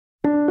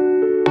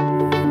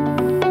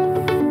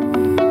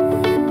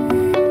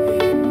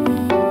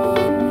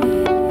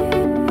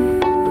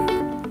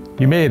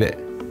You made it.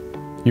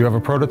 You have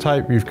a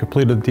prototype, you've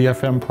completed the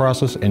DFM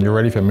process, and you're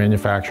ready for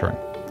manufacturing.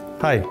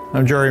 Hi,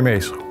 I'm Jerry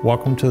Mace.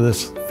 Welcome to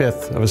this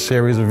fifth of a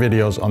series of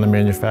videos on the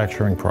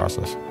manufacturing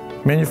process.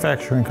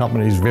 Manufacturing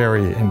companies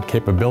vary in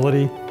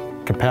capability,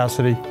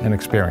 capacity, and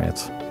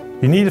experience.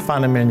 You need to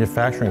find a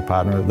manufacturing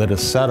partner that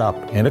is set up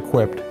and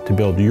equipped to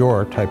build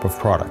your type of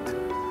product.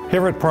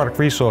 Here at Product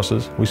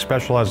Resources, we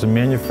specialize in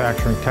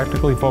manufacturing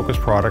technically focused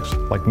products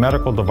like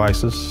medical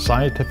devices,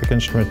 scientific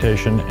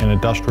instrumentation, and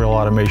industrial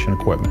automation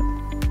equipment.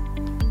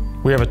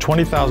 We have a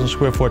 20,000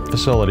 square foot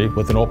facility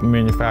with an open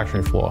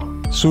manufacturing floor,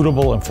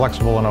 suitable and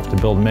flexible enough to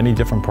build many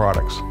different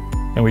products.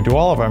 And we do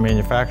all of our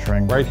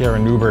manufacturing right here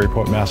in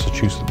Newburyport,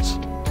 Massachusetts.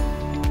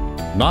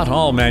 Not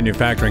all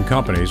manufacturing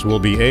companies will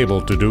be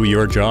able to do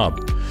your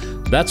job.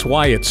 That's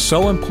why it's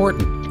so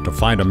important to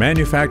find a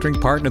manufacturing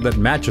partner that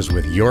matches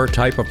with your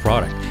type of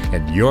product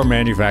and your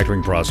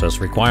manufacturing process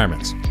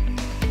requirements.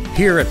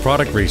 Here at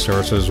Product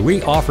Resources,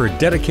 we offer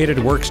dedicated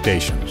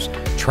workstations,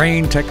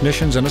 trained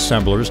technicians and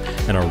assemblers,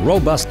 and a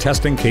robust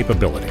testing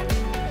capability.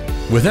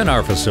 Within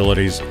our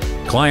facilities,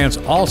 clients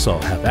also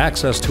have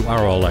access to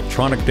our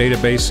electronic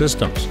database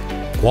systems,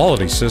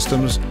 quality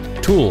systems,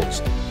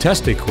 tools,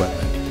 test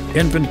equipment,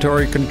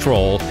 inventory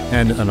control,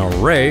 and an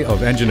array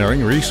of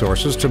engineering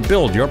resources to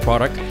build your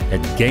product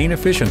and gain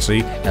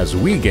efficiency as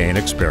we gain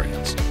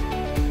experience.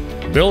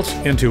 Built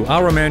into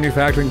our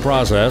manufacturing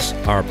process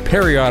are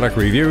periodic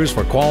reviews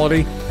for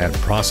quality and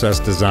process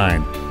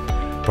design.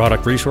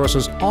 Product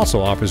Resources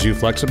also offers you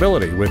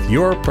flexibility with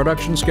your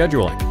production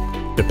scheduling.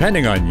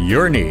 Depending on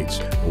your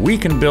needs, we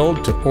can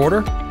build to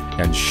order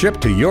and ship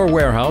to your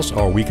warehouse,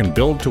 or we can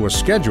build to a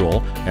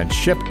schedule and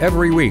ship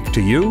every week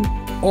to you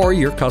or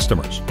your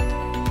customers.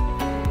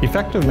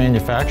 Effective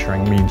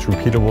manufacturing means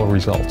repeatable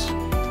results,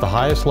 the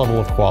highest level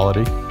of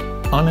quality,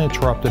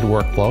 uninterrupted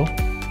workflow,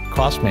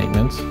 cost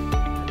maintenance,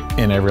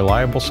 and a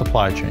reliable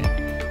supply chain.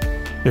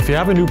 If you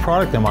have a new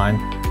product in mind,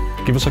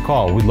 give us a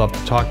call. We'd love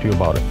to talk to you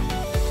about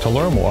it. To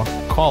learn more,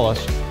 call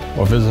us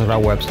or visit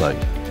our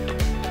website.